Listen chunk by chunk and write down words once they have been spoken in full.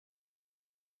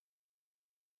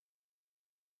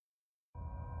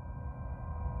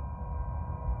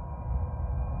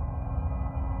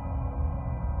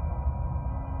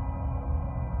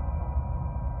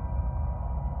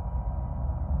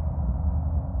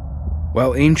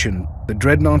While ancient, the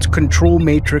Dreadnought's control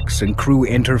matrix and crew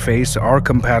interface are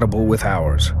compatible with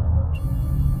ours.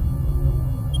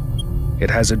 It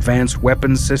has advanced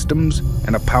weapons systems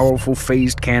and a powerful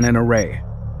phased cannon array.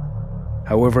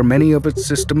 However, many of its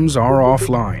systems are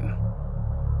offline.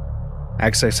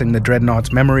 Accessing the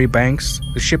Dreadnought's memory banks,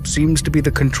 the ship seems to be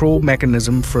the control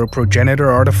mechanism for a progenitor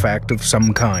artifact of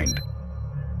some kind.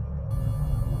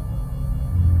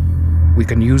 We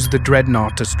can use the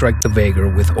Dreadnought to strike the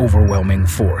Vaegar with overwhelming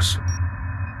force.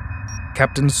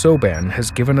 Captain Soban has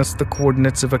given us the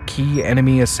coordinates of a key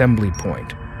enemy assembly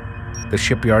point. The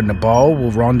shipyard Nabal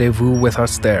will rendezvous with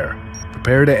us there.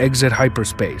 Prepare to exit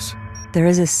hyperspace. There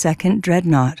is a second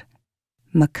Dreadnought.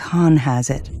 Makan has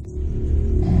it.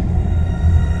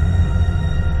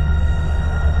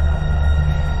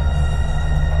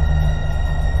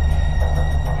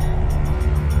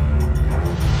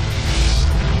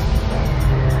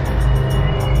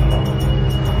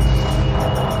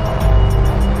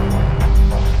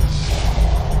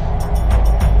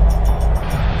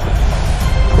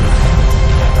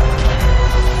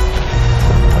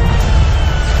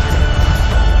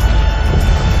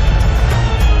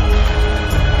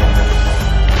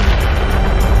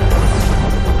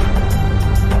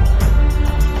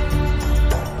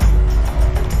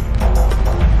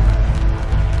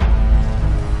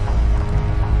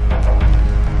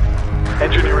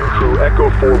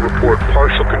 Report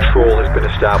partial control has been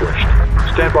established.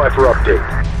 Stand by for update.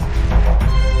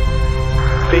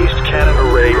 Phased cannon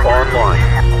array online.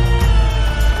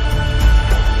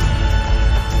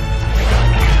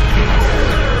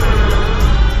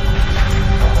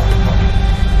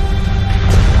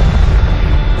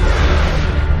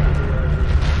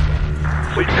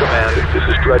 Fleet Command, this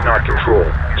is Dreadnought Control.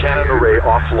 Cannon array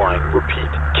offline.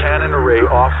 Repeat, cannon array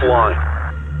offline.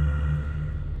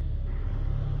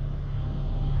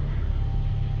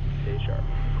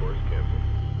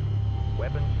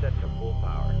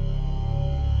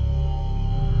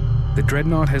 The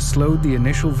Dreadnought has slowed the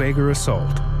initial Vaegar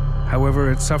assault. However,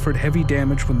 it suffered heavy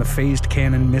damage when the phased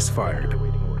cannon misfired.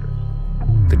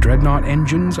 The Dreadnought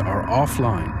engines are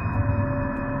offline.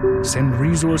 Send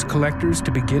resource collectors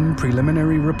to begin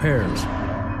preliminary repairs.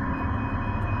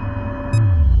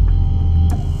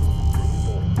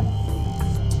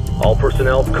 All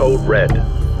personnel code red.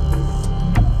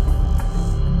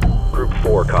 Group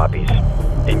 4 copies.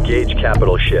 Engage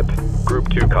capital ship. Group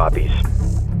 2 copies.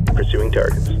 Pursuing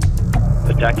targets.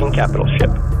 Attacking capital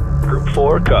ship. Group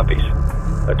 4 copies.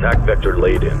 Attack vector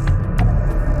laid in.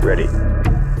 Ready.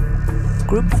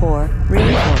 Group 4,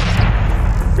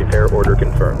 reinforced. Repair order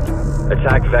confirmed.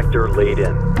 Attack vector laid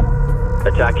in.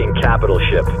 Attacking capital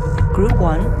ship. Group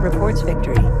 1 reports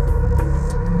victory.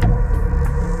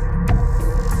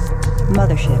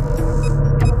 Mothership.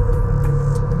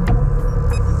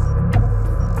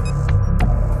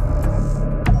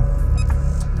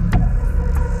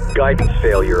 Guidance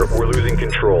failure. We're losing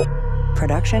control.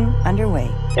 Production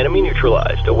underway. Enemy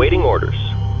neutralized. Awaiting orders.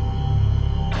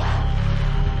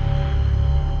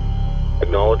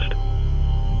 Acknowledged.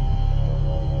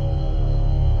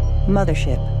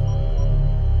 Mothership.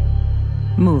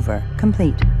 Mover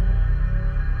complete.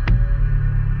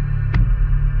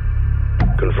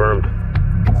 Confirmed.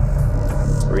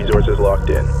 Resources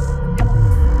locked in.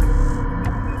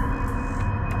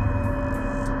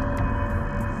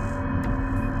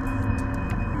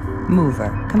 Mover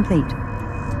complete.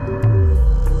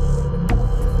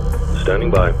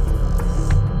 Standing by.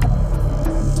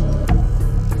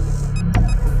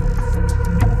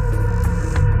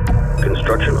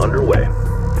 Construction underway.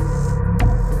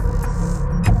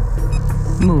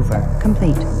 Mover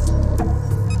complete.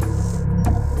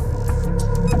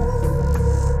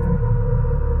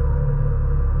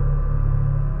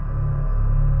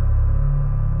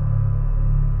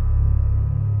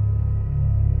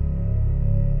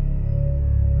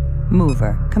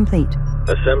 Mover complete.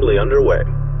 Assembly underway.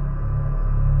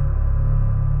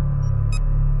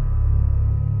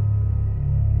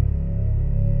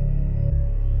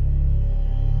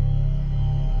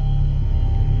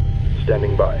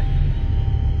 Standing by.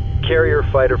 Carrier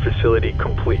fighter facility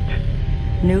complete.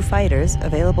 New fighters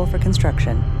available for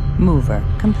construction. Mover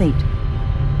complete.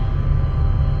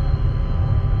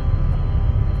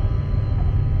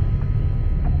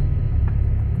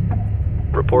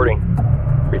 Reporting.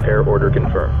 Repair order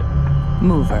confirmed.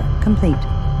 Mover complete.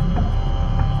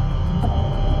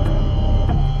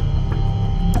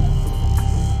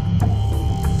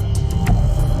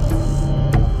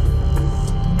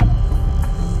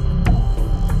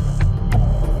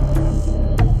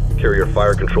 Carrier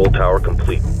fire control tower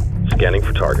complete. Scanning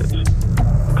for targets.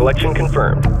 Collection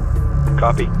confirmed.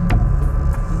 Copy.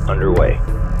 underway.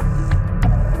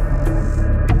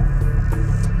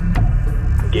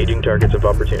 Engaging targets of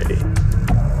opportunity.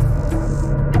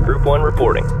 Group 1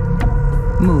 reporting.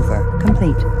 Mover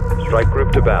complete. Strike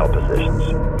group to battle positions.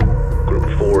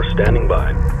 Group 4 standing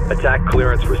by. Attack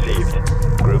clearance received.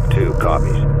 Group 2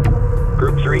 copies.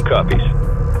 Group 3 copies.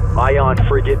 Ion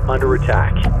frigate under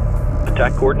attack.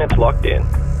 Attack coordinates locked in.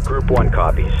 Group 1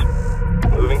 copies.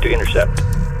 Moving to intercept.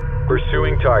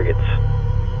 Pursuing targets.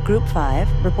 Group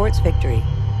 5 reports victory.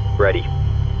 Ready.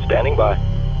 Standing by.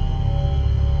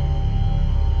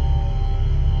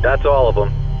 That's all of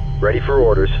them. Ready for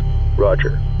orders.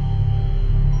 Roger.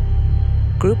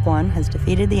 Group 1 has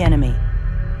defeated the enemy.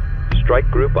 Strike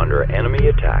group under enemy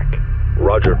attack.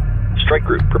 Roger. Strike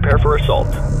group, prepare for assault.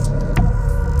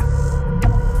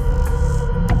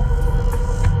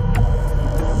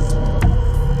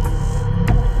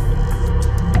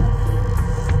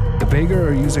 The Vega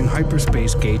are using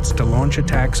hyperspace gates to launch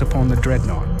attacks upon the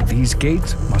Dreadnought. These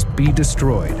gates must be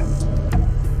destroyed.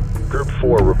 Group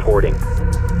 4 reporting.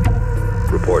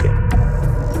 Reporting.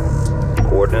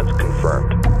 Coordinates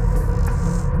confirmed.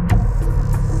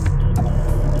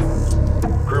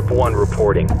 Group 1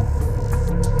 reporting.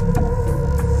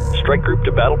 Strike group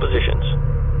to battle positions.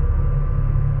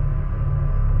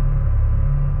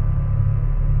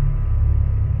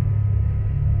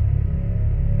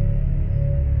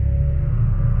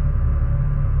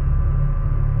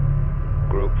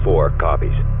 Group 4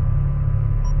 copies.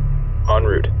 En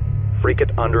route.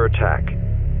 Frigate under attack.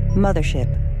 Mothership.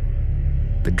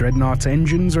 The Dreadnought's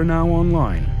engines are now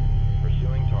online.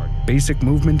 Pursuing target. Basic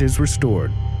movement is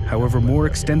restored. However, more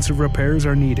extensive repairs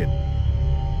are needed.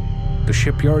 The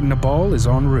shipyard Nabal is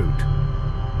en route.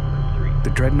 The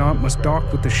Dreadnought must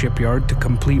dock with the shipyard to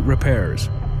complete repairs.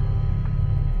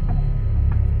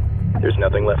 There's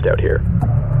nothing left out here.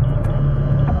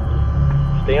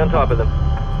 Stay on top of them.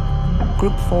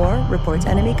 Group 4 reports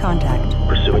enemy contact.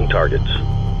 Pursuing targets.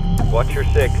 Watch your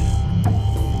 6.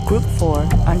 Group 4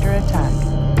 under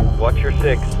attack. Watch your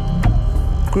 6.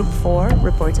 Group 4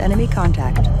 reports enemy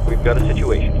contact. We've got a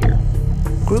situation here.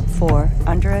 Group 4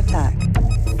 under attack.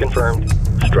 Confirmed.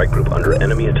 Strike group under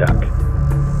enemy attack.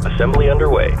 Assembly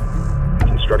underway.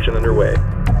 Construction underway.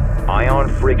 Ion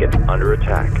frigate under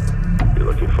attack. You're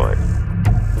looking fine.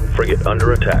 Frigate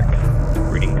under attack.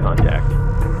 Reading contact.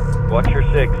 Watch your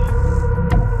 6.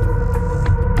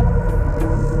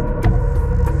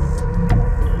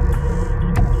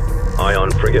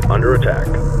 Ion frigate under attack.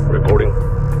 Reporting.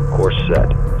 Course set.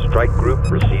 Strike group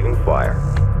receiving fire.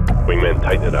 Wingmen,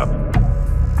 tighten it up.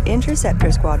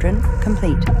 Interceptor squadron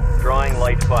complete. Drawing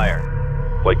light fire.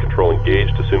 Flight control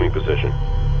engaged, assuming position.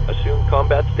 Assume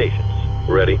combat stations.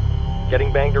 Ready.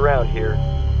 Getting banged around here.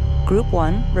 Group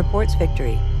 1 reports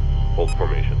victory. Hold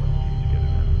formation. Let's keep together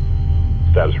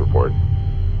now. Status report.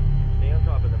 Stay on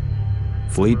top of them.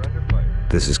 Fleet, We're under fire.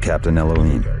 this is Captain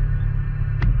Elohim.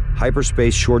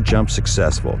 Hyperspace short jump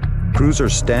successful. Crews are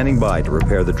standing by to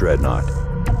repair the Dreadnought.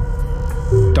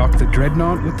 Dock the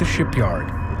Dreadnought with the shipyard.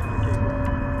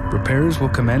 Repairs will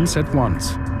commence at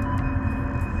once.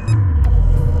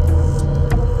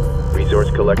 Resource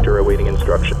collector awaiting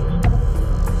instructions.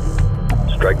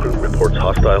 Strike group reports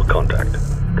hostile contact.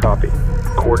 Copy.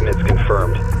 Coordinates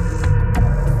confirmed.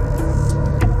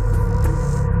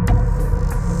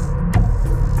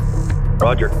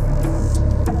 Roger.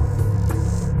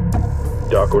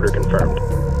 Dock order confirmed.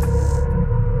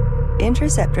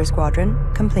 Interceptor squadron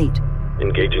complete.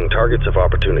 Engaging targets of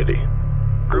opportunity.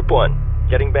 Group 1,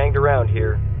 getting banged around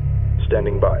here.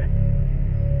 Standing by.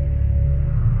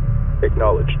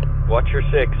 Acknowledged. Watch your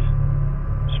 6.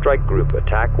 Strike group,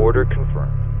 attack order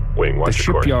confirmed. Wing, The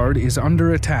shipyard is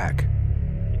under attack.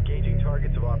 Engaging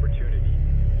targets of opportunity.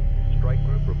 Strike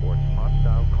group reports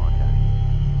hostile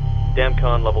contact.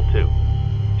 DAMCON level 2.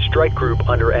 Strike group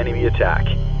under enemy attack.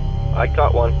 I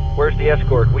caught one. Where's the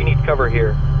escort? We need cover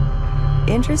here.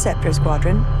 Interceptor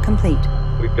squadron complete.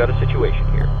 We've got a situation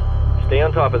here. Stay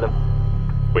on top of them.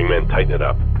 Wingmen, tighten it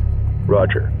up.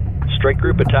 Roger. Strike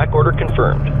group attack order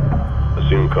confirmed.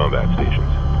 Assume combat stations.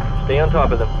 Stay on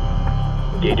top of them.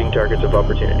 Engaging targets of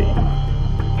opportunity.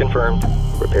 Confirmed.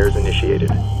 Repairs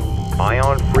initiated.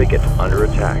 Ion frigate under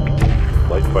attack.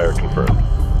 Light fire confirmed.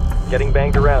 Getting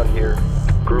banged around here.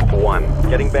 Group 1.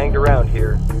 Getting banged around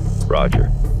here. Roger.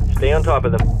 Stay on top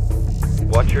of them.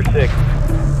 Watch your 6.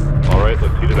 Alright,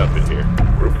 let's heat it up in here.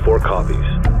 Group 4 copies.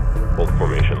 Hold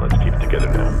formation, let's keep it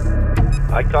together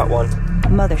now. I caught one.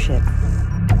 Mothership.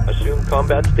 Assume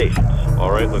combat stations.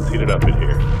 Alright, let's heat it up in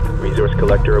here. Resource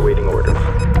collector awaiting orders.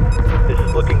 This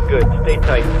is looking good. Stay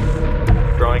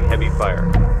tight. Drawing heavy fire.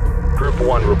 Group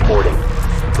 1 reporting.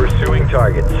 Pursuing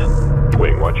targets.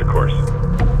 Wing, watch your course.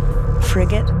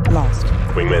 Frigate lost.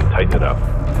 Wingman, tighten it up.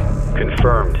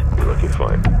 Confirmed. You're looking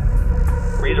fine.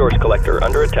 Resource collector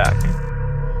under attack.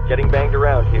 Getting banged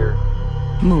around here.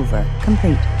 Mover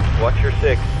complete. Watch your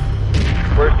 6.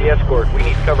 Where's the escort? We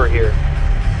need cover here.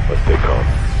 Let's stay calm.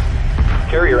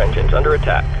 Carrier engines under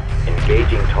attack.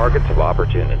 Engaging targets of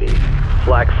opportunity.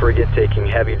 Flak frigate taking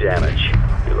heavy damage.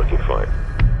 You're looking fine.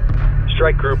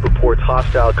 Strike group reports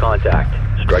hostile contact.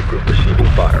 Strike group receiving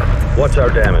fire. What's our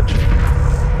damage?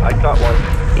 I caught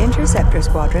one. Interceptor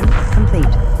squadron complete.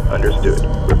 Understood.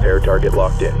 Repair target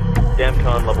locked in.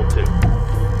 Damcon level 2.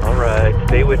 Alright,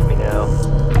 stay with me now.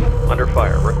 Under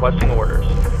fire, requesting orders.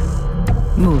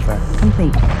 Mover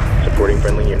complete. Supporting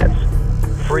friendly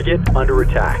units. Frigate under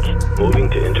attack. Moving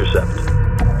to intercept.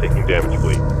 Taking damage,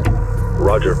 fleet.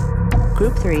 Roger.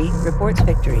 Group 3 reports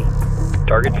victory.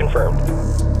 Target confirmed.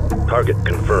 Target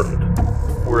confirmed.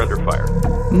 We're under fire.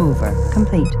 Mover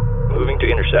complete. Moving to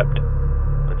intercept.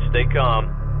 Let's stay calm.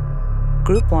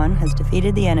 Group 1 has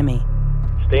defeated the enemy.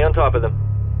 Stay on top of them.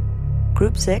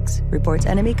 Group 6 reports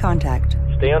enemy contact.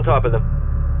 Stay on top of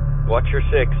them. Watch your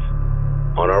 6.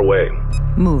 On our way.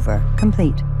 Mover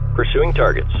complete. Pursuing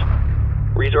targets.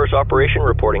 Resource operation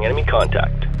reporting enemy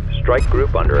contact. Strike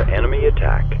group under enemy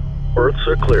attack. Earths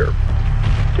are clear.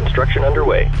 Construction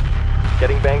underway.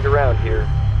 Getting banged around here.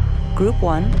 Group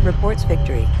 1 reports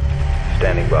victory.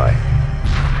 Standing by.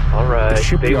 Alright, The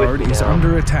shipyard is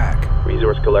under attack.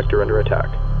 Resource collector under attack.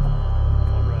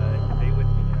 Alright, stay with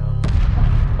me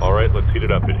now. Alright, let's heat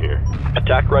it up in here.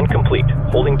 Attack run complete.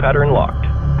 Holding pattern locked.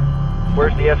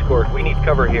 Where's the escort? We need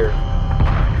cover here.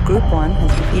 Group 1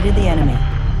 has defeated the enemy.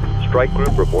 Strike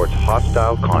group reports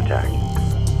hostile contact.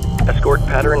 Escort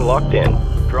pattern locked in.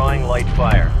 Drawing light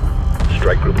fire.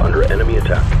 Strike group under enemy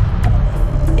attack.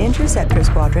 Interceptor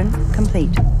squadron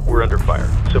complete. We're under fire.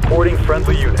 Supporting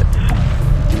friendly units.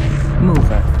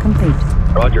 Mover complete.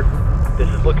 Roger. This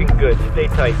is looking good. Stay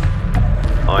tight.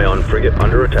 Ion frigate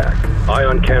under attack.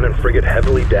 Ion cannon frigate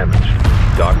heavily damaged.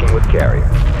 Docking with carrier.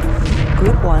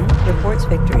 Group 1 reports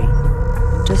victory.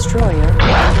 Destroyer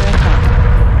under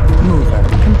attack. Mover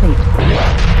complete.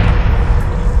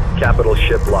 Capital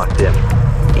ship locked in.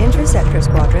 Interceptor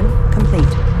squadron complete.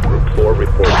 Group 4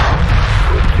 reporting.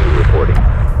 Group 2 reporting.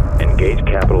 Engage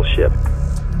capital ship.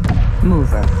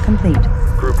 Mover complete.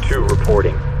 Group 2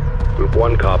 reporting. Group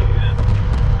 1 copies.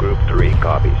 Group 3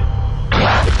 copies.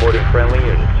 Supporting friendly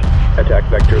units. Attack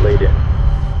vector laid in.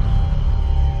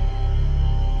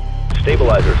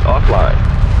 Stabilizers offline.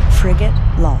 Frigate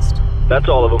lost. That's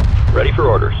all of them. Ready for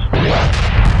orders.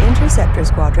 Interceptor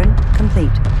squadron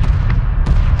complete.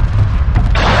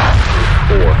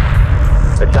 Group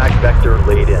 4. Attack vector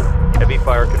laid in. Heavy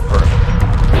fire confirmed.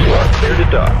 You are clear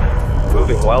to dock.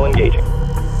 Moving while engaging.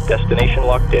 Destination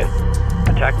locked in.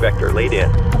 Attack vector laid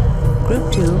in.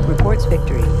 Group 2 reports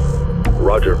victory.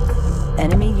 Roger.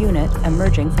 Enemy unit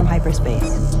emerging from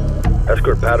hyperspace.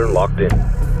 Escort pattern locked in.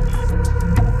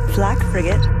 Flak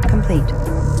frigate complete.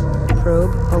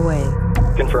 Probe away.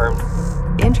 Confirmed.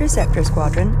 Interceptor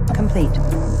squadron complete.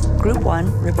 Group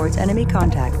 1 reports enemy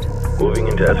contact. Moving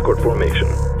into escort formation.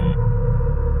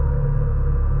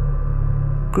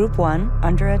 Group 1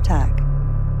 under attack.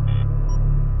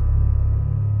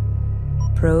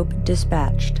 Probe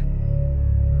dispatched.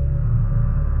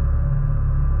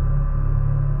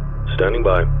 Standing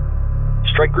by.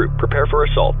 Strike group, prepare for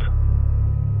assault.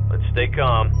 Let's stay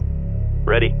calm.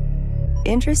 Ready.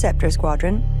 Interceptor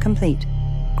squadron complete.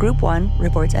 Group 1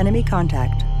 reports enemy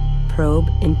contact. Probe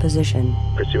in position.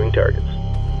 Pursuing targets.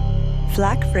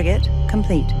 Flak frigate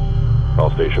complete.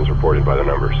 All stations reported by the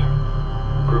numbers.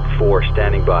 Group 4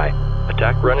 standing by.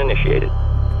 Attack run initiated.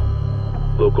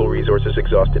 Local resources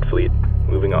exhausted fleet.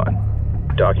 Moving on.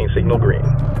 Docking signal green.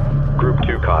 Group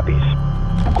 2 copies.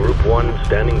 Group 1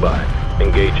 standing by.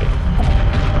 Engaging.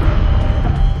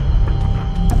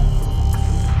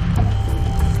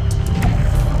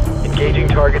 Engaging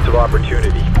targets of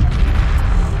opportunity.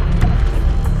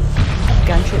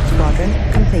 Gunship squadron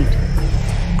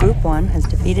complete. Group 1 has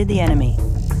defeated the enemy.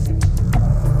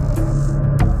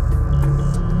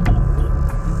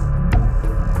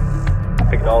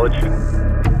 Acknowledged.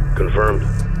 Confirmed.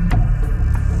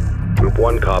 Group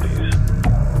 1 copies.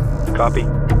 Copy.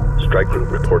 Strike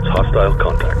group reports hostile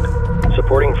contact.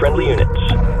 Supporting friendly units.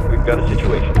 We've got a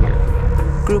situation here.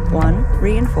 Group 1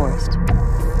 reinforced.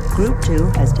 Group 2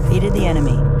 has defeated the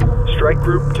enemy. Strike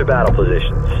group to battle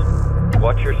positions.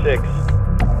 Watch your 6.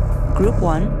 Group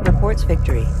 1 reports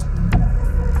victory.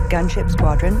 Gunship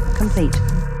squadron complete.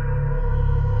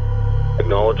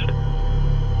 Acknowledged.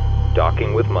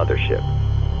 Docking with mothership.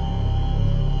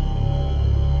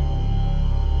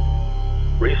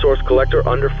 Resource collector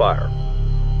under fire.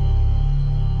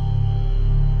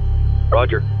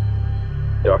 Roger.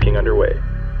 Docking underway.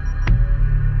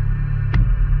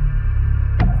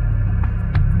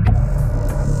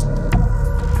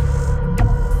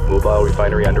 Mobile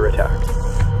refinery under attack.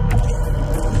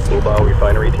 Mobile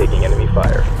refinery taking enemy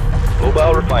fire.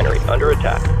 Mobile refinery under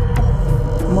attack.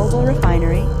 Mobile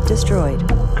refinery destroyed.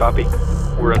 Copy.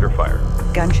 We're under fire.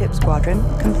 Gunship squadron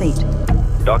complete.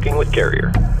 Docking with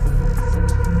carrier.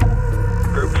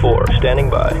 Group 4, standing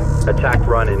by. Attack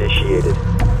run initiated.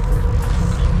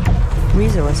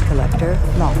 Resource collector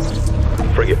lost.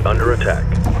 Frigate under attack.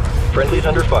 Friendlies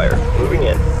under fire. Moving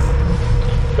in.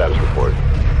 Status report.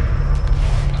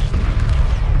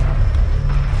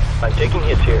 I'm taking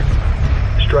hits here.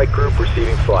 Strike group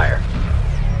receiving fire.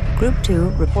 Group 2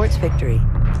 reports victory.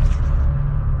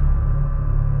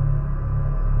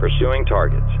 Pursuing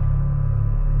targets.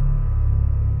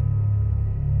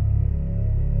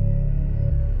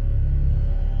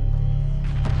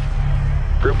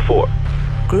 Group 4.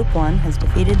 Group 1 has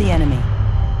defeated the enemy.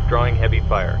 Drawing heavy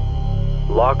fire.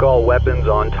 Lock all weapons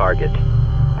on target.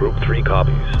 Group 3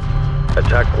 copies.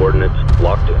 Attack coordinates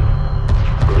locked in.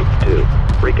 Group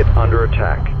 2. Frigate under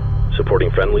attack.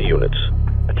 Supporting friendly units.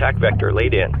 Attack vector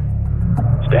laid in.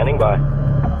 Standing by.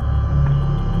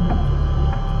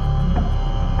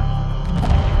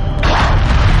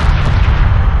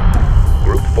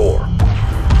 Group 4.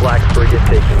 Black frigate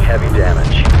taking heavy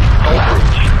damage.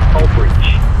 Hull breach.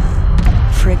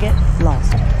 Frigate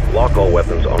lost. Lock all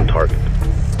weapons on target.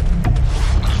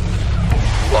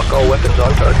 Lock all weapons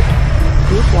on target.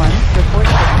 Group 1 reports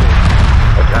victory.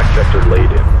 Attack vector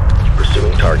laid in.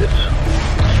 Pursuing targets.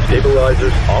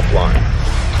 Stabilizers offline.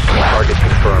 Target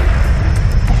confirmed.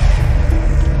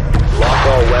 Lock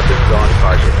all weapons on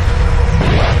target.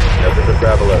 Nothing but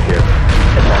gravel out here.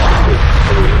 Attack complete.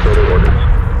 Awaiting further orders.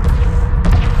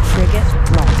 Frigate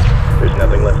lost. There's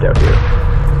nothing left out here.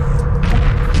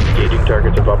 Engaging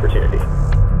targets of opportunity.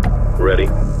 Ready.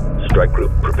 Strike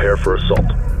group, prepare for assault.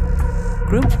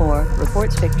 Group 4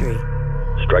 reports victory.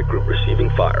 Strike group receiving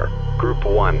fire. Group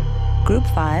 1. Group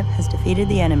 5 has defeated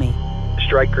the enemy.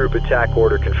 Strike group attack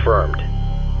order confirmed.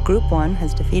 Group 1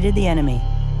 has defeated the enemy.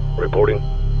 Reporting.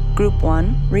 Group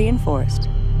 1 reinforced.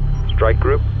 Strike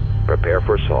group, prepare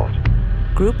for assault.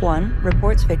 Group 1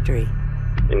 reports victory.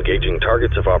 Engaging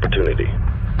targets of opportunity.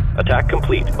 Attack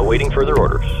complete, awaiting further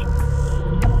orders.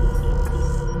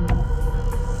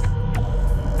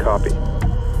 Copy.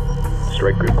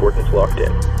 Strike group coordinates locked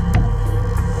in.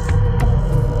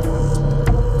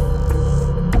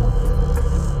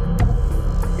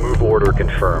 Move order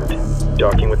confirmed.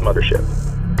 Docking with mothership.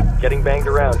 Getting banged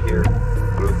around here.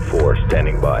 Group 4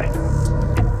 standing by.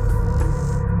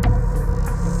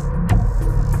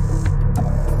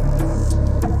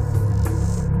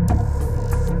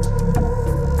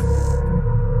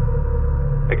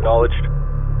 Acknowledged.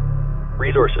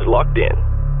 Resources locked in.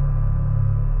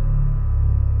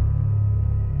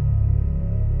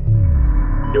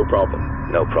 No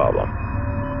problem. No problem.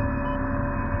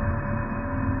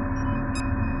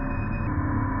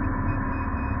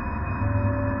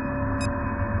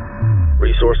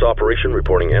 Resource operation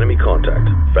reporting enemy contact.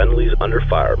 Friendlies under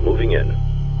fire. Moving in.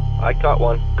 I caught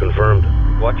one. Confirmed.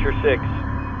 Watch your 6.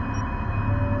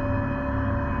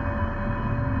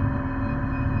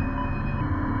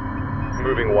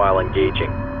 Moving while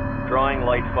engaging. Drawing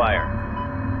light fire.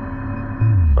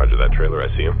 Roger that trailer. I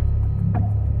see him.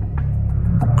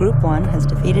 Group 1 has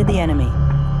defeated the enemy.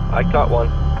 I caught one.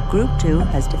 Group 2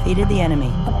 has defeated the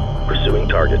enemy. Pursuing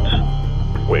targets.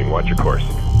 Wing, watch your course.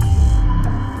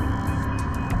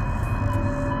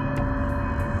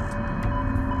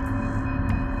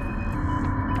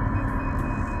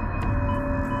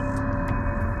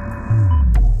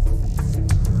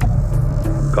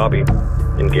 Copy.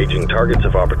 Engaging targets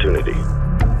of opportunity.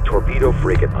 Torpedo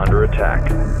frigate under attack.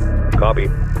 Copy.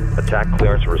 Attack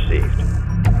clearance received.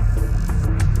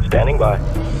 Standing by.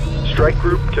 Strike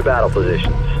group to battle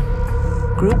positions.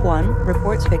 Group 1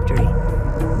 reports victory.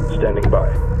 Standing by.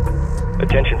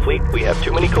 Attention fleet, we have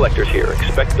too many collectors here.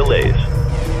 Expect delays.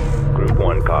 Group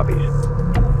 1 copies.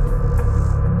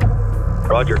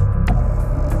 Roger.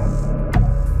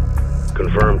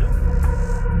 Confirmed.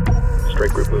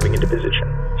 Strike group moving into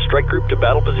position. Strike group to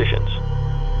battle positions.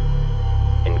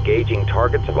 Engaging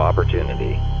targets of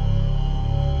opportunity.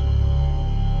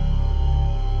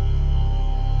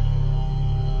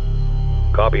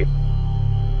 Copy.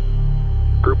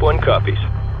 Group 1 copies.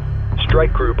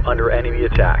 Strike group under enemy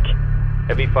attack.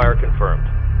 Heavy fire confirmed.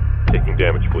 Taking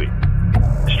damage, fleet.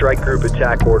 Strike group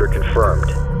attack order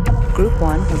confirmed. Group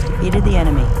 1 has defeated the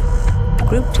enemy.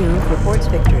 Group 2 reports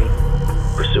victory.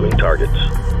 Pursuing targets.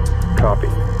 Copy.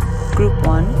 Group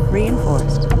 1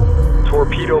 reinforced.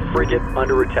 Torpedo frigate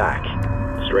under attack.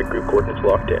 Strike group coordinates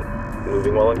locked in.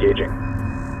 Moving while engaging.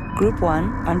 Group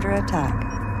 1 under attack.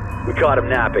 We caught him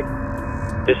napping.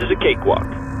 This is a cakewalk.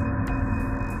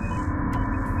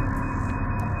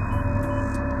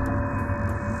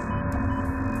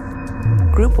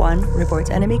 Group 1 reports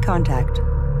enemy contact.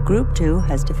 Group 2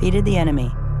 has defeated the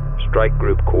enemy. Strike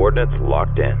group coordinates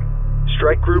locked in.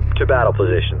 Strike group to battle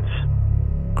positions.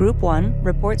 Group 1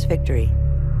 reports victory.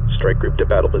 Strike group to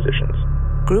battle positions.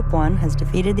 Group 1 has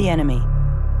defeated the enemy.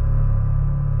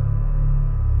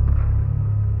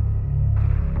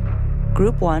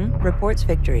 Group 1 reports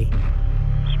victory.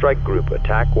 Strike group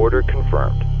attack order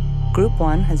confirmed. Group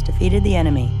 1 has defeated the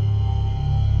enemy.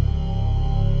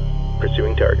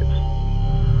 Pursuing targets.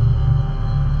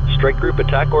 Strike group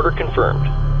attack order confirmed.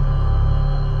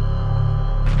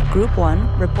 Group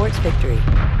 1 reports victory.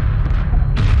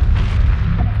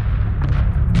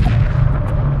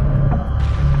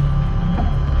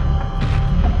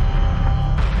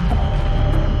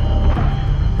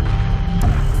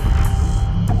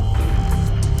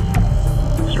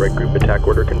 Strike group attack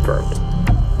order confirmed.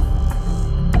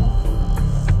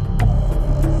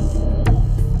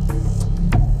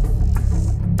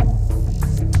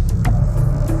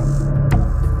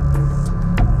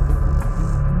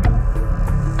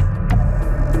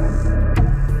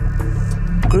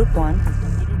 Group 1 has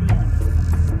defeated the enemy.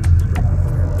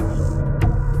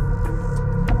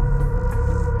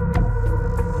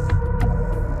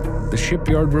 The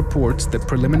shipyard reports that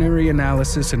preliminary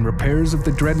analysis and repairs of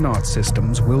the Dreadnought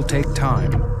systems will take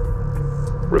time.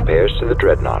 Repairs to the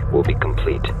Dreadnought will be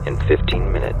complete in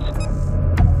 15 minutes.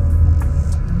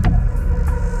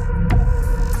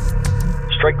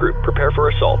 Strike group, prepare for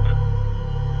assault.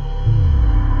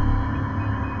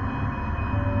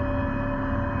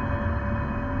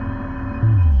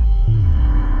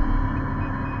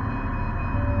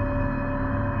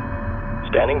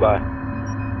 Standing by.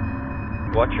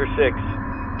 Watch your 6.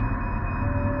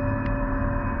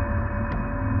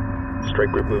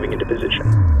 Strike group moving into position.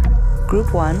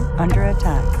 Group 1 under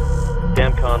attack.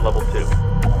 Damcon level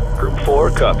 2. Group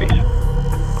 4 copies.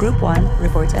 Group 1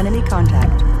 reports enemy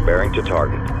contact. Bearing to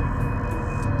target.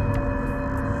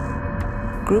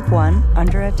 Group 1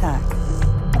 under attack.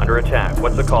 Under attack.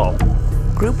 What's the call?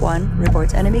 Group 1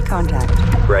 reports enemy contact.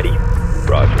 Ready.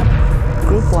 Roger.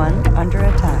 Group 1 under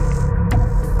attack.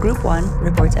 Group 1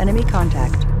 reports enemy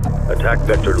contact. Attack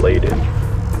vector laid in.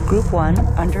 Group 1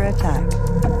 under attack.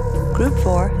 Group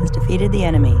 4 has defeated the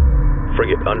enemy.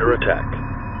 Frigate under attack.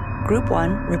 Group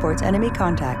 1 reports enemy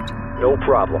contact. No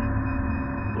problem.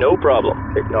 No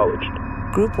problem. Acknowledged.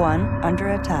 Group 1 under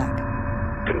attack.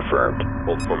 Confirmed.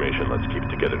 Hold formation. Let's keep it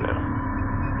together now.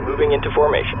 Moving into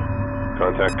formation.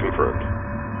 Contact confirmed.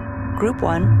 Group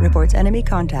 1 reports enemy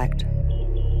contact.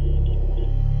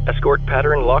 Escort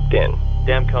pattern locked in.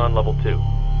 Damcon level 2.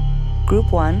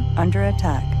 Group 1 under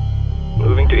attack.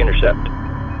 Moving to intercept.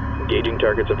 Engaging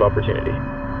targets of opportunity.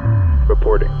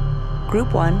 Reporting.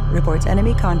 Group 1 reports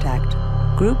enemy contact.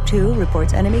 Group 2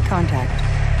 reports enemy contact.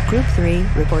 Group 3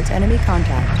 reports enemy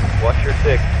contact. Watch your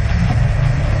 6.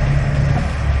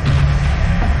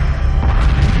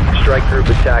 Strike group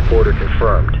attack order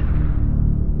confirmed.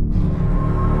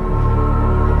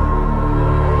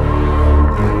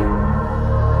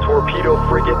 Torpedo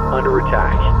frigate under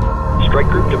attack. Strike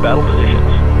group to battle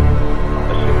positions.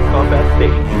 Assume combat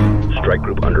state. Strike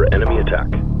group under enemy attack.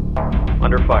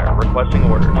 Under fire, requesting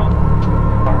orders.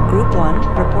 Group 1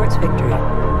 reports victory.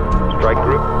 Strike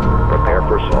group, prepare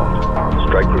for assault.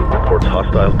 Strike group reports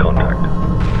hostile contact.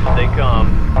 Stay calm.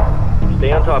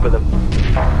 Stay on top of them.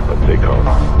 But stay calm.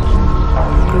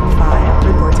 Group 5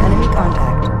 reports enemy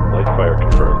contact. Light fire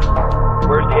confirmed.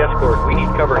 Where's the escort? We need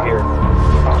cover here.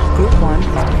 Group 1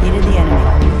 has defeated the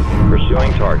enemy.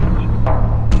 Pursuing targets.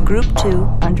 Group 2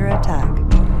 under attack.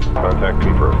 Contact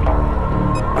confirmed.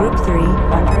 Group 3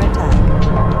 under attack.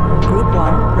 Group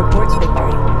 1 reports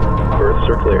victory. Berths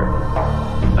are clear.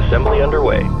 Assembly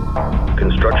underway.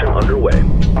 Construction underway.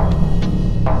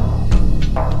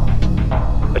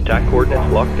 Attack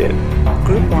coordinates locked in.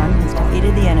 Group 1 has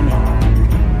defeated the enemy.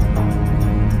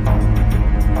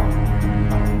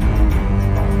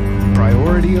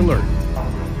 Priority alert.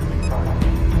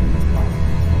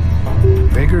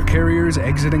 Vigor carriers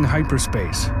exiting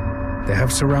hyperspace. They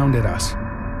have surrounded us.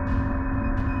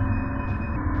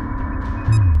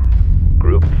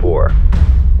 Group 4.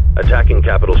 Attacking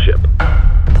capital ship.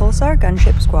 Pulsar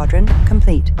gunship squadron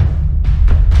complete.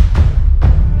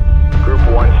 Group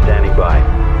 1 standing by.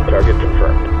 Target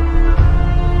confirmed.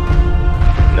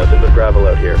 Nothing but gravel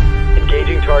out here.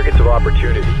 Engaging targets of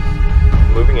opportunity.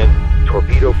 Moving in.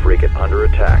 Torpedo frigate under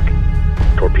attack.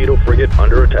 Torpedo frigate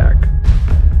under attack.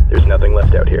 There's nothing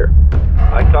left out here.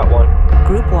 I caught one.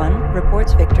 Group 1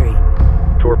 reports victory.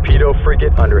 Torpedo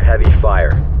frigate under heavy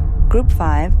fire. Group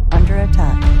 5 under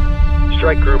attack.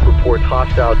 Strike group reports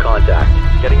hostile contact.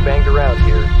 Getting banged around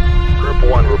here.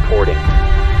 Group 1 reporting.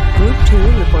 Group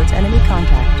 2 reports enemy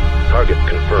contact. Target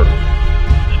confirmed.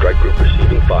 Strike group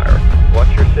receiving fire.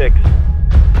 Watch your 6.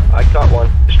 I caught one.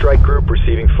 Strike group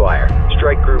receiving fire.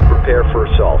 Strike group prepare for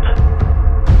assault.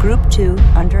 Group 2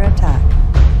 under attack.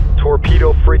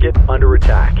 Torpedo frigate under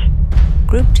attack.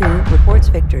 Group 2 reports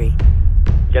victory.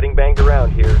 Getting banged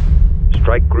around here.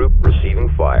 Strike group receiving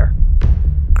fire.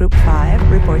 Group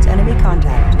 5 reports enemy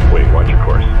contact. Wait, watch your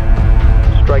course.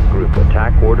 Strike group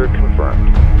attack order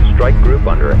confirmed. Strike group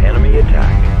under enemy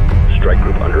attack. Strike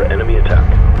group under enemy attack.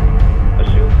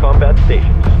 Assume combat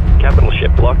stations. Capital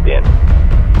ship locked in.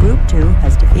 Group 2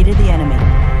 has defeated the enemy.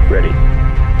 Ready.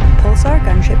 Pulsar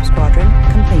gunship squadron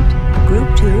complete. Group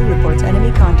 2 reports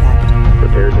enemy contact.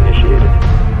 Repairs initiated.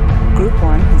 Group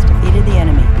 1 has defeated the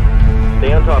enemy.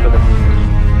 Stay on top of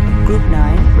them. Group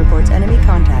 9 reports enemy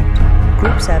contact.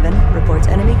 Group 7 reports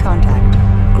enemy contact.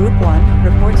 Group 1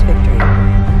 reports victory.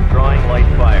 Drawing light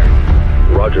fire.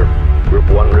 Roger. Group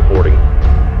 1 reporting.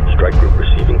 Strike group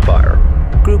receiving fire.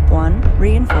 Group 1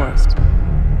 reinforced.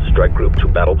 Strike group to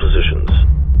battle positions.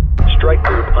 Strike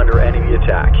group under enemy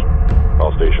attack.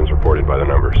 All stations reported by the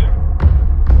numbers.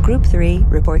 Group 3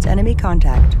 reports enemy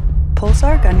contact.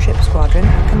 Pulsar gunship squadron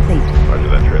complete. Roger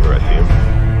that trailer, I see him.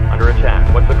 Under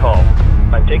attack. What's the call?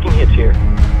 I'm taking hits here.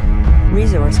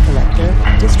 Resource collector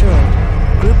destroyed.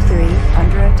 Group 3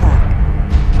 under attack.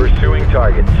 Pursuing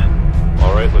targets.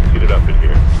 Alright, let's heat it up in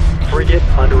here. Frigate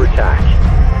under attack.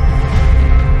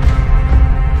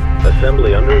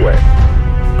 Assembly underway.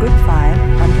 Group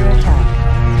 5 under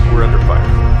attack. We're under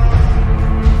fire.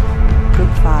 Group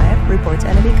 5 reports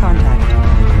enemy contact.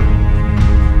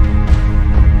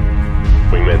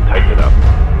 Wingmen, tighten it up.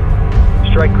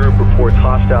 Strike group reports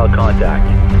hostile contact.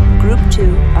 Group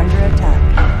 2 under attack.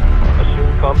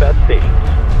 Assume combat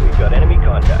stations. We've got enemy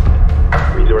contact.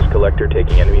 Resource collector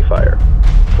taking enemy fire.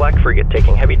 Flak frigate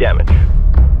taking heavy damage.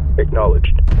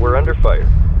 Acknowledged. We're under fire.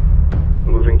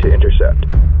 Moving to intercept.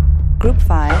 Group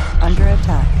 5 under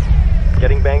attack.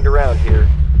 Getting banged around here.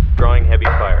 Drawing heavy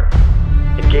fire.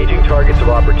 Engaging targets of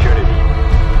opportunity.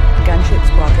 Gunship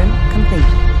squadron complete.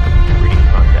 Reading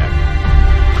contact.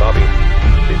 Copy.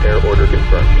 Repair order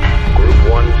confirmed.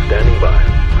 Group 1 standing by.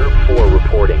 Group 4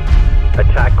 reporting.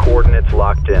 Attack coordinates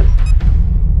locked in.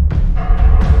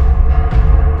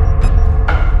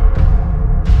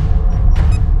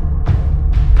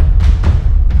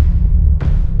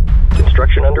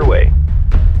 Construction underway.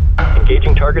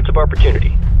 Engaging targets of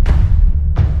opportunity.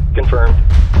 Confirmed.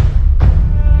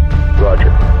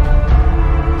 Roger.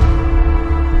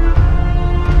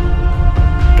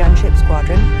 Gunship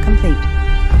squadron complete.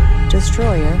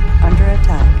 Destroyer under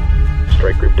attack.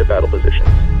 Strike group to battle positions.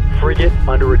 Frigate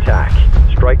under attack.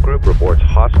 Strike group reports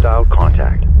hostile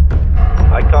contact.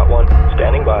 I caught one.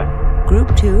 Standing by.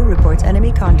 Group 2 reports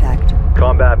enemy contact.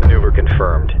 Combat maneuver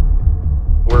confirmed.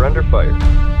 We're under fire.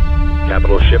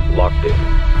 Capital ship locked in.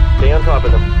 Stay on top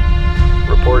of them.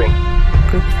 Reporting.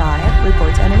 Group 5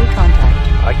 reports enemy contact.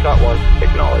 I caught one.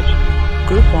 Acknowledged.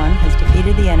 Group 1 has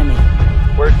defeated the enemy.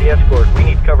 Where's the escort? We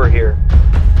need cover here.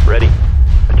 Ready.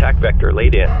 Attack vector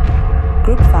laid in.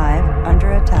 Group 5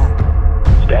 under attack.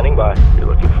 Standing by. You're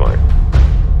looking fine.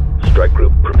 Strike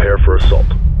group prepare for assault.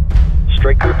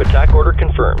 Strike group attack order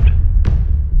confirmed.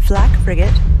 Flak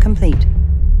frigate complete.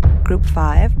 Group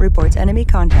 5 reports enemy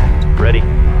contact. Ready.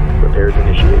 Repairs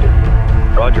initiated.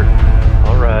 Roger.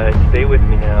 Alright, stay with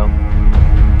me now.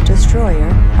 Destroyer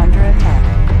under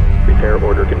attack. Repair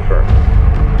order confirmed.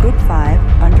 Group 5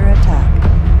 under attack.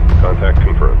 Contact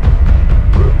confirmed.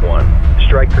 Group 1.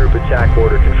 Strike group attack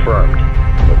order confirmed.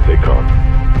 Let's stay calm.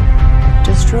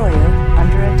 Destroyer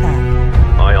under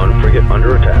attack. Ion frigate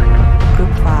under attack.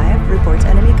 Group 5 reports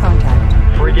enemy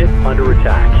contact. Frigate under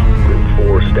attack. Group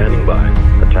 4 standing by.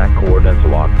 Attack coordinates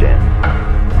locked in.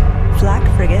 Flak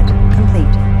frigate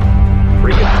complete.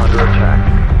 Frigate under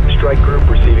attack. Strike group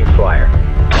receiving fire.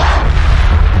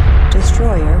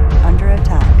 Destroyer under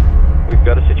attack. We've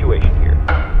got a situation here.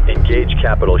 Engage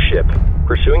capital ship.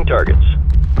 Pursuing targets.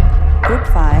 Group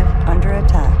 5 under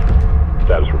attack.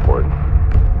 Status report.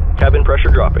 Cabin pressure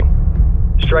dropping.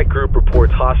 Strike group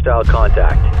reports hostile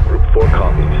contact. Group 4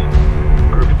 copies.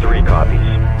 Group 3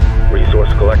 copies.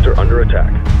 Resource collector under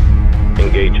attack.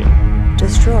 Engaging.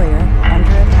 Destroyer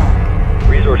under attack.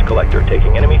 Resource collector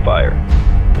taking enemy fire.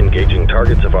 Engaging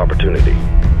targets of opportunity.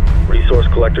 Resource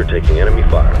collector taking enemy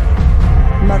fire.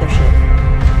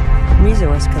 Mothership.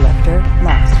 Resource collector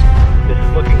lost. This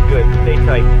is looking good. Stay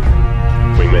tight.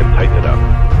 Wingmen, tighten it up.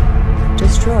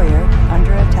 Destroyer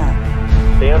under attack.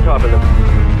 Stay on top of them.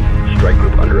 Strike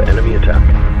group under enemy attack.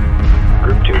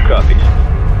 Group 2 copies.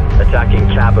 Attacking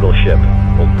capital ship.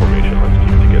 Hold formation, let's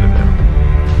keep together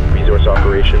now. Resource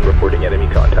operation reporting enemy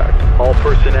contact. All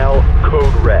personnel,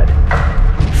 code red.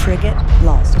 Frigate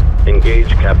lost. Engage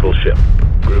capital ship.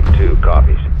 Group 2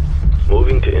 copies.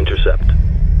 Moving to intercept.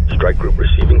 Strike group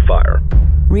receiving fire.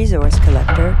 Resource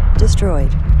collector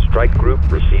destroyed. Strike group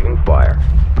receiving fire.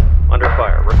 Under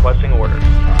fire. Requesting orders.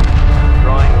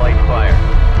 Drawing light fire.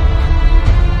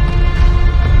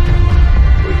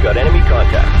 We've got enemy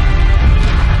contact.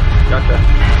 Gotcha.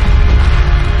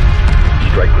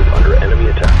 Strike group under enemy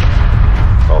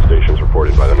attack. All stations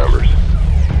reported by the numbers.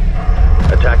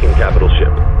 Attacking capital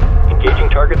ship. Engaging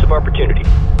targets of opportunity.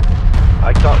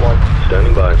 I caught one.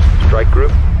 Standing by. Strike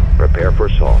group. Prepare for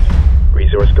assault.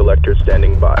 Resource collector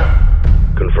standing by.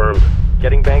 Confirmed.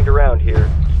 Getting banged around here.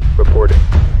 Reporting.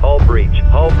 Hull breach.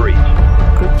 Hull breach.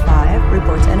 Group 5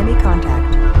 reports enemy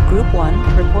contact. Group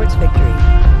 1 reports victory.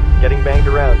 Getting banged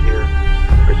around here.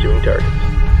 Pursuing targets.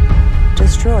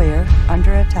 Destroyer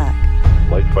under attack.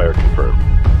 Light fire confirmed.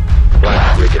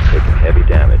 Black frigate taking heavy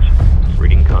damage.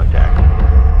 Reading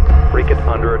contact. Frigate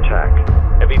under attack.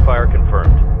 Heavy fire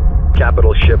confirmed.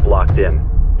 Capital ship locked in.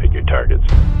 Pick your targets.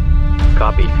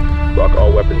 Copy. Lock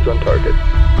all weapons on target.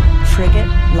 Frigate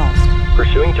lost.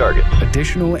 Pursuing targets.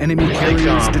 Additional enemy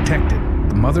carriers detected.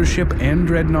 The mothership and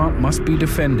dreadnought must be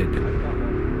defended.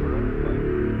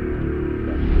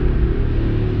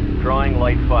 Drawing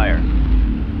light fire.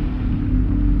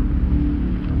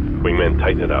 Wingmen,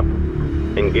 tighten it up.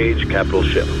 Engage capital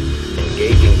ship.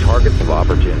 Engaging targets of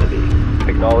opportunity.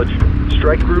 Acknowledged.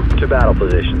 Strike group to battle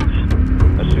positions.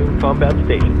 Assume combat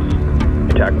stations.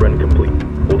 Attack run complete.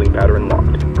 Holding pattern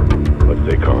locked. Let's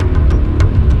stay calm.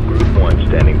 Group 1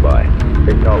 standing by.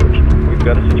 Acknowledged. We've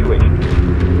got a situation.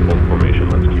 Hold formation,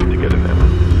 let's keep together now.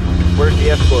 Where's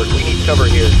the escort? We need cover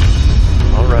here.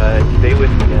 Alright, stay with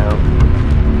me now.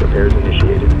 Repairs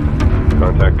initiated.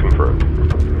 Contact confirmed.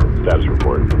 Status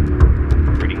report.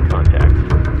 Reading contact.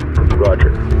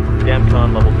 Roger.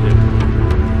 Damcon level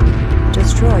 2.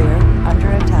 Destroyer under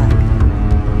attack.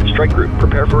 Strike group,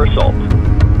 prepare for assault.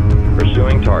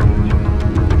 Pursuing targets.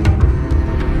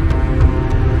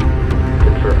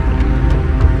 Confirmed.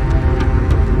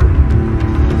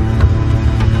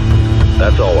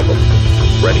 That's all of them.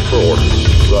 Ready for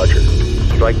orders. Roger.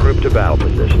 Strike group to battle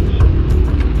positions.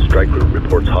 Strike group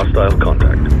reports hostile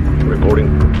contact. Reporting.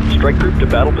 Strike group to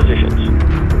battle positions.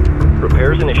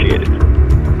 Repairs initiated.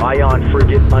 Ion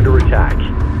frigate under attack.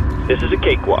 This is a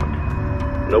cakewalk.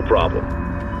 No problem.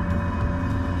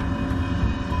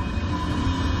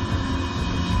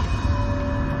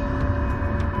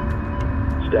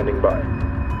 Standing by.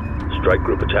 Strike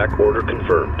group attack order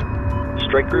confirmed.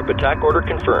 Strike group attack order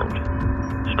confirmed.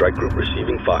 Strike group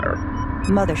receiving fire.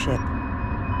 Mothership.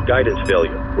 Guidance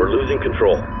failure. We're losing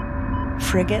control.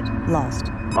 Frigate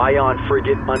lost. Ion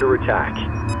frigate under attack.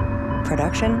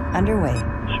 Production underway.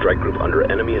 Strike group under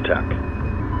enemy attack.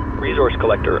 Resource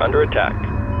collector under attack.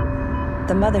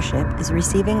 The mothership is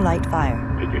receiving light fire.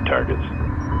 Pick your targets.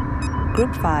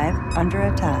 Group 5 under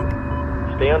attack.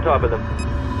 Stay on top of them.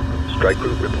 Strike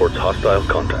group reports hostile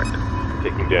contact.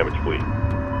 Taking damage, fleet.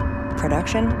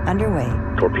 Production underway.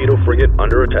 Torpedo frigate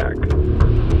under attack.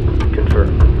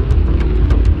 Confirmed.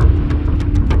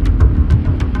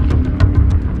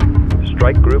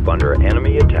 Strike group under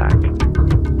enemy attack.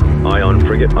 Ion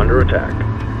frigate under attack.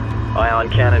 Ion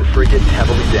cannon frigate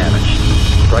heavily damaged.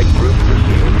 Strike group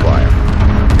receiving fire.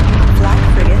 Black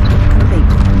frigate complete.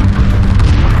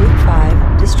 Group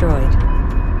 5 destroyed.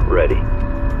 Ready.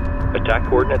 Attack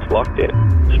coordinates locked in.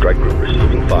 Strike group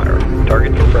receiving fire.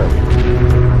 Target confirmed.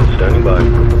 Standing by.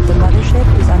 The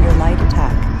mothership is under light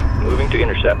attack. Moving to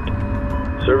intercept.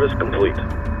 Service complete.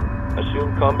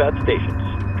 Assume combat stations.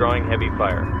 Drawing heavy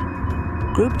fire.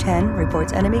 Group 10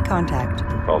 reports enemy contact.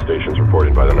 All stations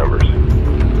reported by the numbers.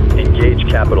 Engage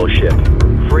capital ship.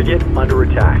 Frigate under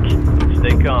attack.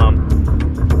 Stay calm.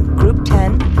 Group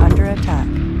 10 under attack.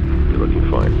 You're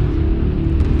looking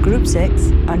fine. Group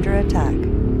 6 under attack.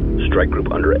 Strike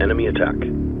group under enemy attack.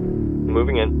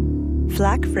 Moving in.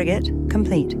 Flak frigate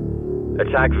complete.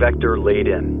 Attack vector laid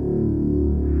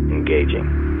in.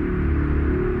 Engaging.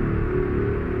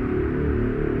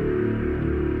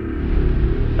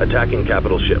 Attacking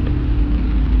capital ship.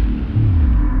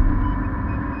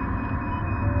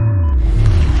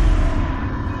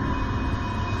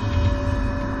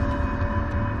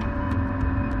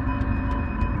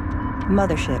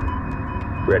 Mothership.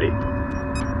 Ready.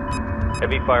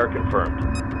 Heavy fire confirmed.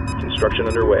 Construction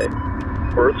underway.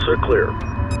 Earths are clear.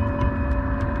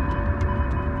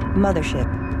 Mothership.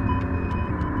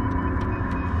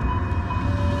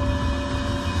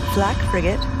 Flak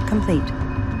frigate complete.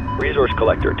 Resource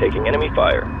collector taking enemy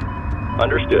fire.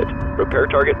 Understood. Repair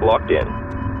target locked in.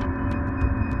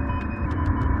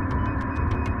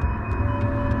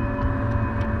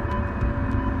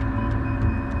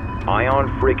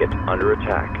 Ion frigate under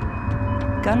attack.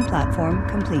 Gun platform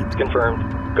complete.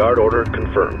 Confirmed. Guard order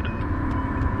confirmed.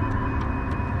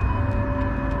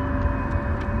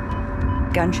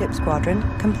 Gunship squadron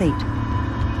complete.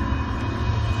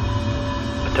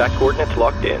 Attack coordinates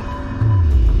locked in.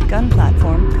 Gun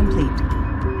platform complete.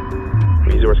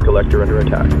 Resource collector under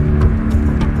attack.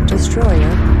 Destroyer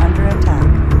under attack.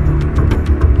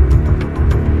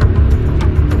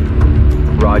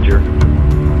 Roger.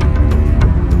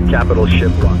 Capital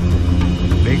ship locked.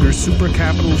 Bigger super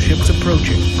capital ships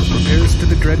approaching. Repairs to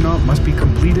the dreadnought must be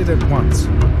completed at once.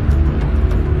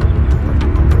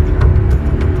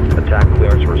 Attack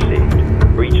clearance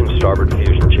received. Breach in starboard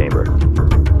fusion chamber.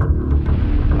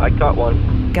 I caught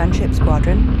one. Gunship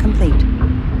squadron complete.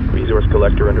 Resource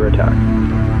collector under attack.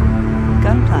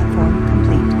 Gun platform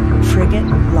complete. Frigate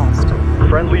lost.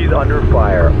 Friendlies under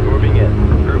fire. Moving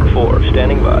in. Group 4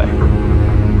 standing by.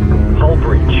 Hull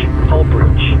breach. Hull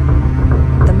breach.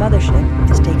 The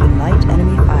mothership is taking light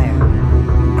enemy fire.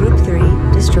 Group 3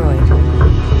 destroyed.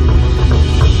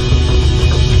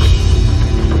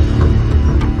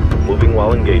 Moving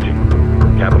while engaging.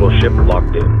 Capital ship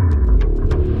locked in.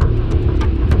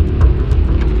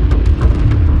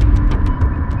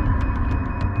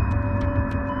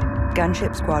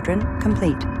 Gunship squadron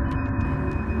complete.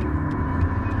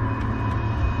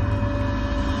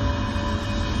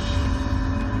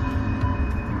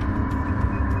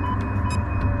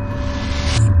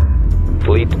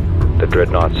 Fleet, the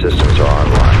dreadnought systems are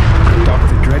online. Dock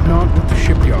the dreadnought with the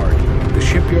shipyard. The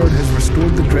shipyard has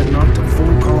restored the dreadnought to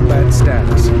full combat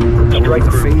status. Strike The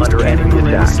group phased under cannon enemy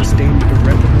array attack. sustained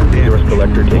irreparable Resource damage.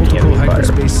 collector taking Multiple enemy fire.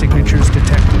 hyperspace signatures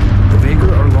detected. The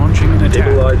Vega are launching an attack.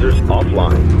 Stabilizers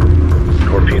offline.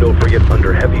 Torpedo frigate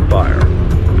under heavy fire.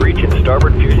 Breach in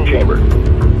starboard fusion chamber.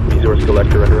 Resource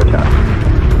collector under attack.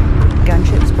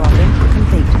 Gunship squadron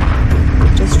complete.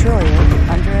 Destroyer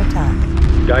under attack.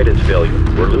 Guidance failure.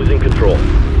 We're losing control.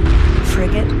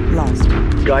 Frigate lost.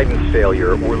 Guidance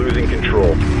failure. We're losing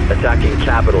control. Attacking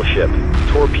capital ship.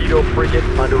 Torpedo frigate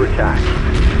under attack.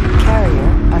 Carrier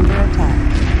under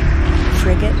attack.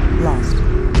 Frigate lost.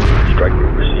 Strike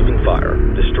group receiving fire.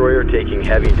 Destroyer taking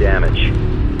heavy damage.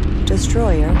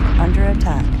 Destroyer under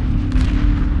attack.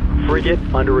 Frigate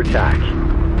under attack.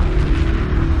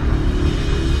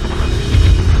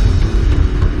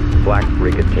 Black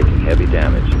frigate taking heavy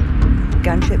damage.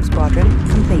 Gunship squadron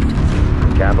complete.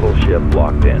 Capital ship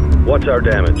locked in. What's our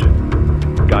damage?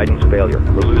 Guidance failure.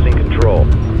 We're losing control.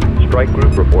 Strike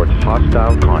group reports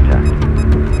hostile contact.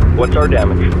 What's our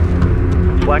damage?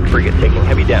 Flak frigate taking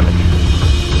heavy damage.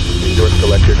 Resource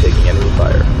collector taking enemy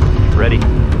fire. Ready.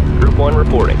 Group 1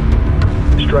 reporting.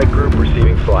 Strike group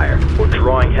receiving fire. We're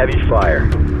drawing heavy fire.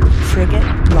 Frigate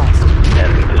lost.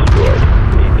 Enemy destroyed.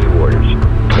 Need new orders.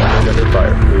 Flag under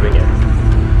fire. Moving in.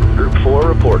 Group 4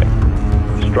 reporting.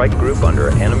 Strike group under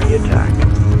enemy attack.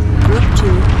 Group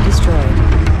 2 destroyed.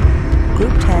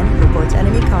 Group 10 reports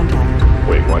enemy contact.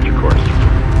 Wait, watch your course.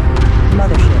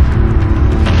 Mothership.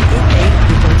 Group 8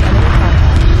 reports enemy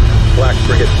contact. Black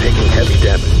frigate taking heavy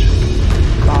damage.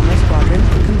 Bomber squadron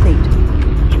complete.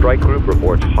 Strike group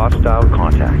reports hostile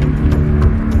contact.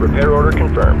 Repair order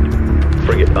confirmed.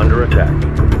 Frigate under attack.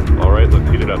 All right, let's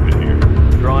heat it up in here.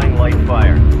 Drawing light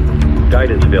fire.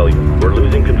 Guidance failure. We're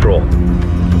losing control.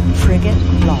 Frigate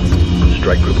lost.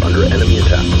 Strike group under enemy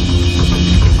attack.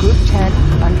 Group 10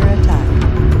 under attack.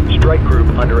 Strike group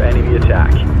under enemy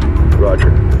attack. Roger.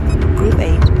 Group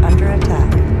 8 under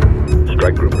attack.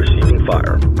 Strike group receiving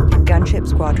fire. Gunship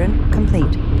squadron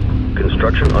complete.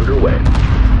 Construction underway.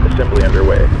 Assembly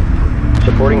underway.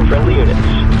 Supporting friendly units.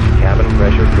 Cabin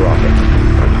pressure dropping.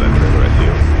 Roger that, trailer, I see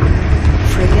him.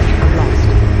 Frigate lost.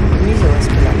 Resource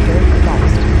collector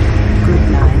lost. Group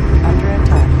 9 under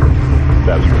attack.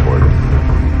 Status report.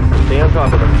 Stay on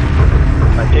top of them.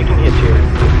 I'm taking hits here.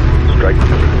 Strike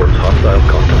group reports hostile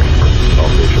contact. All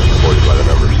stations reported by the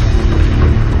numbers.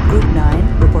 Group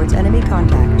 9 reports enemy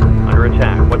contact. Under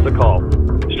attack. What's the call?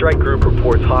 Strike group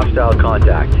reports hostile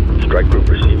contact. Strike group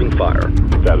receiving fire.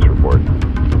 Status report.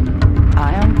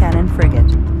 Ion cannon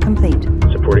frigate complete.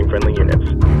 Supporting friendly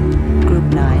units. Group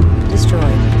 9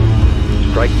 destroyed.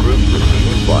 Strike group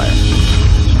receiving fire.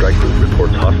 Strike group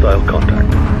reports hostile contact.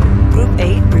 Group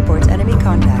 8 reports enemy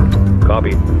contact.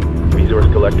 Copy. Resource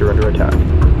collector under attack.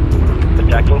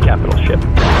 Attacking capital ship.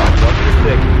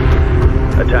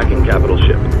 136. Attacking capital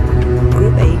ship.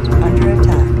 Group 8 under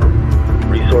attack.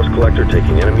 Resource collector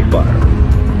taking enemy fire.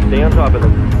 Stay on top of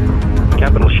them.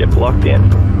 Capital ship locked in.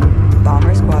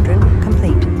 Bomber squadron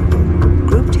complete.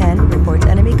 Group 10 reports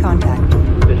enemy contact.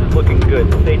 This is looking good.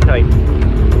 Stay tight.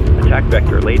 Attack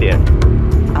vector laid in.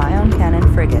 Ion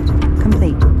cannon frigate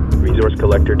complete. Resource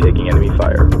collector taking enemy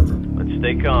fire. Let's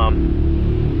stay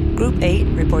calm. Group 8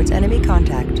 reports enemy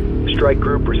contact. Strike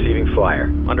group receiving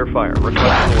fire. Under fire.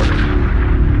 Requesting orders.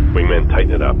 Wingman,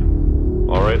 tighten it up.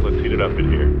 All right, let's heat it up in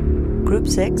here. Group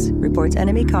 6 reports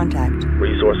enemy contact.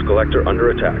 Resource collector under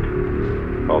attack.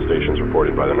 All stations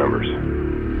reporting by the numbers.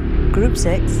 Group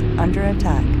 6 under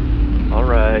attack. All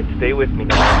right, stay with me.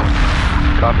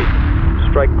 Copy.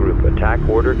 Strike group attack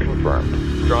order confirmed.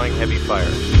 Drawing heavy fire.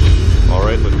 All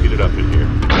right, let's heat it up in here.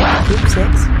 Group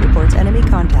 6 reports enemy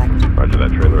contact. Roger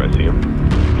that trailer, I see him.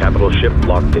 Capital ship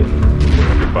locked in.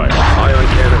 Under fire. Ion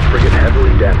cannon frigate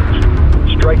heavily damaged.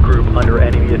 Strike group under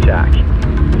enemy attack.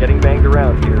 Getting banged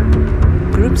around here.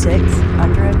 Group 6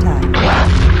 under attack.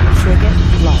 Frigate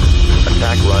lost.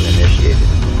 Attack run initiated.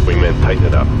 Wingman, tighten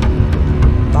it up.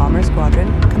 Bomber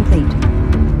squadron complete.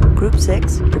 Group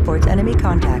 6 reports enemy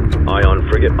contact. Ion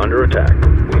frigate under attack.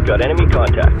 We've got enemy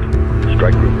contact.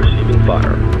 Strike group receiving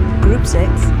fire. Group 6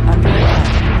 under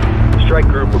attack. Strike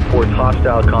group reports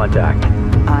hostile contact.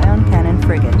 Ion cannon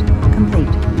frigate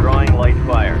complete. Drawing light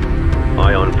fire.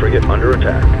 Ion frigate under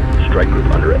attack. Strike group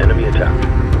under enemy attack.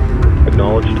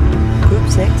 Acknowledged. Group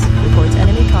 6 reports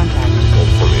enemy contact. Hold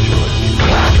formation, let's keep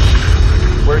going.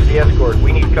 Where's the escort?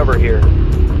 We need cover here.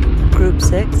 Group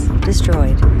 6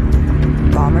 destroyed.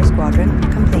 Bomber squadron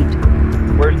complete.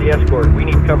 Where's the escort? We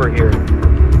need cover here.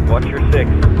 Watch your 6.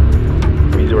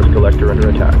 Resource collector under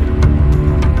attack.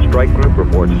 Strike group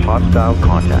reports hostile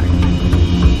contact.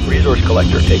 Resource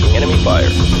collector taking enemy fire.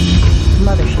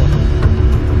 Mothership.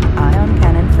 Ion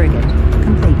cannon frigate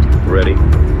complete. Ready.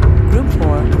 Group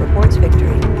 4 reports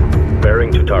victory.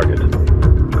 Bearing to target.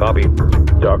 Copy.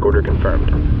 Dock order confirmed.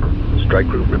 Strike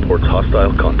group reports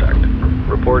hostile contact.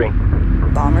 Reporting.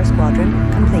 Bomber squadron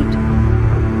complete.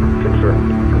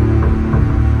 Confirmed.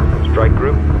 Strike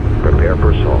group, prepare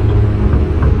for assault.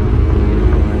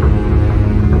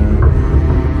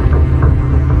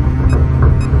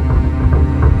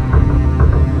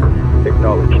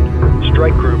 Acknowledged.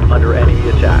 Strike group under enemy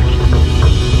attack.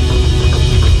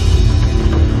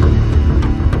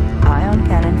 Ion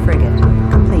cannon frigate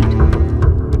complete.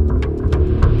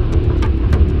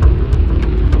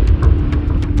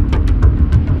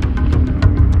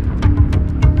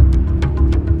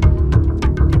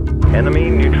 Enemy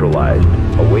neutralized.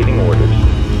 Awaiting orders.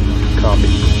 Copy.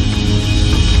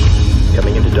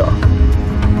 Coming into dock.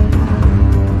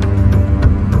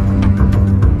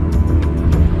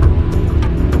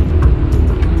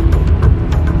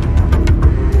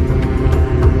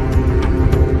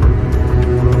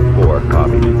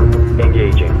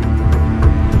 Engaging.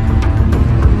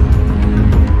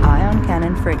 Ion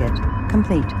cannon frigate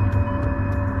complete.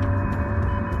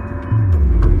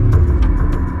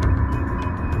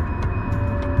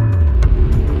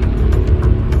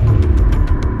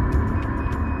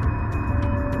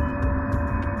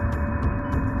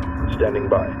 Standing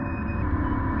by.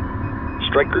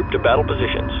 Strike group to battle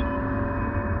positions.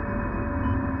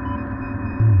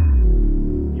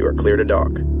 You are clear to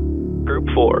dock. Group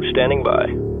 4 standing by.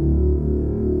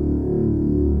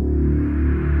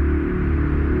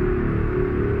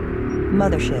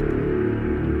 Mothership.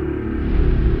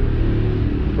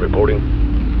 Reporting.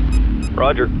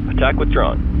 Roger. Attack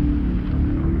withdrawn.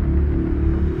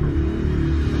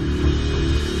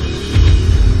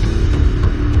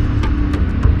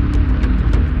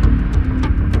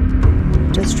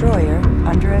 Destroyer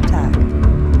under attack.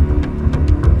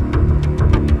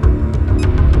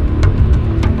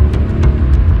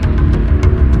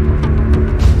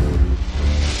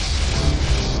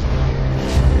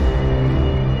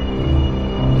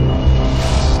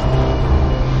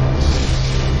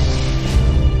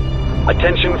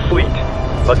 Attention fleet.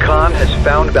 Lacan has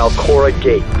found Valcora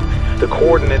Gate. The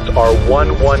coordinates are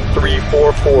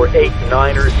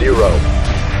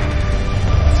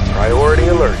 1134489 Priority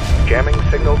alert. Jamming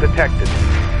signal detected.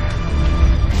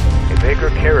 A Vega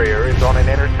carrier is on an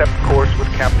intercept course with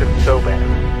Captain Soban.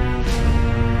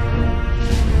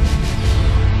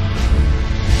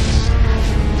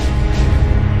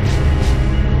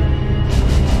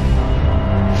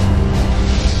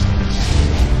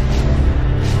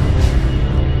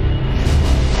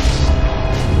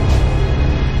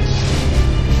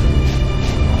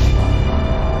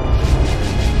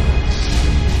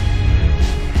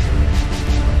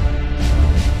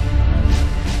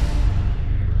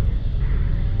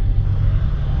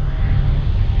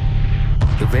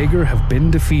 The Vega have been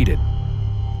defeated.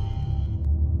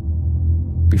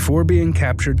 Before being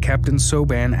captured, Captain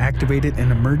Soban activated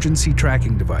an emergency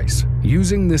tracking device.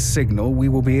 Using this signal, we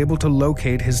will be able to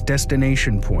locate his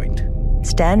destination point.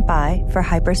 Stand by for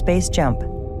hyperspace jump.